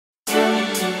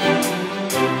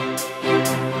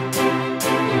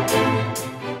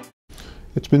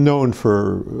been known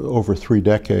for over 3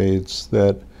 decades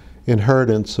that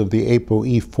inheritance of the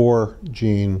APOE4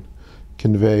 gene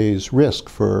conveys risk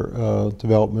for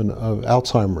development of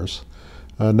Alzheimer's.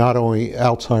 Not only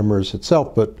Alzheimer's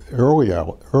itself, but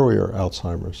earlier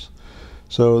Alzheimer's.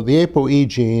 So the APOE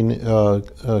gene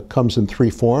comes in 3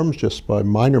 forms, just by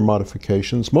minor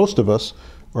modifications. Most of us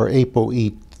are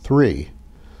APOE3.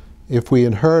 If we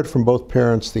inherit from both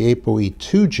parents the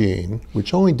APOE2 gene,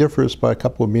 which only differs by a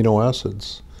couple of amino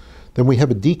acids, then we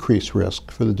have a decreased risk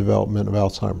for the development of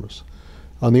Alzheimer's.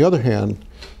 On the other hand,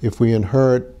 if we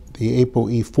inherit the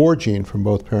APOE4 gene from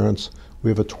both parents,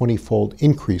 we have a 20-fold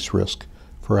increased risk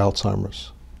for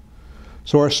Alzheimer's.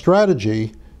 So our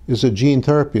strategy is a gene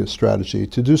therapy strategy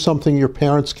to do something your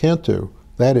parents can't do.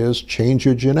 That is, change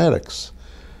your genetics.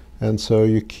 And so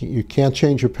you can't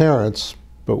change your parents,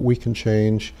 but we can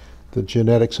change the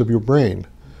genetics of your brain.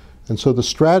 And so the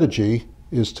strategy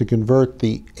is to convert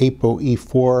the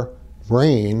APOE4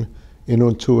 brain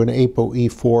into an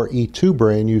APOE4E2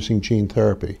 brain using gene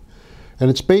therapy. And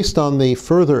it's based on the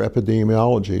further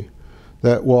epidemiology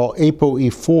that while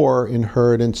APOE4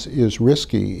 inheritance is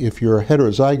risky, if you're a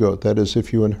heterozygote, that is,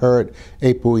 if you inherit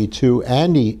APOE2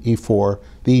 and E4,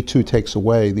 the E2 takes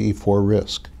away the E4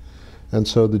 risk. And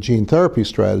so the gene therapy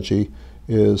strategy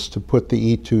is to put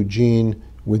the E2 gene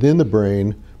within the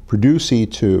brain, produce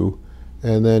E2,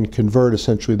 and then convert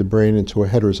essentially the brain into a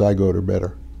heterozygote or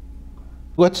better.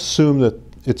 Let's assume that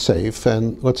it's safe,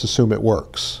 and let's assume it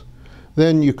works.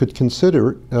 Then you could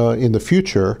consider in the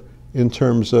future in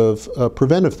terms of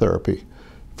preventive therapy.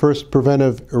 First,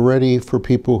 preventive already for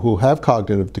people who have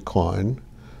cognitive decline,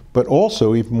 but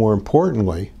also, even more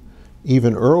importantly,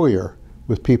 even earlier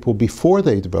with people before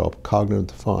they develop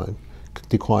cognitive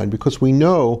decline, because we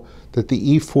know that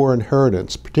the E4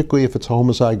 inheritance, particularly if it's a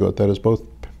homozygote, that is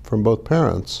from both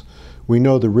parents, we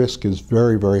know the risk is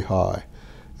very, very high.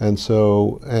 And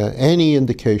so any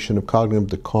indication of cognitive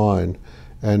decline,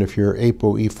 and if you're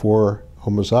APOE4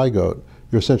 homozygote,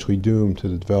 you're essentially doomed to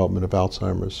the development of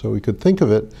Alzheimer's. So we could think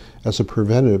of it as a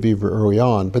preventative even early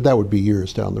on, but that would be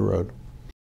years down the road.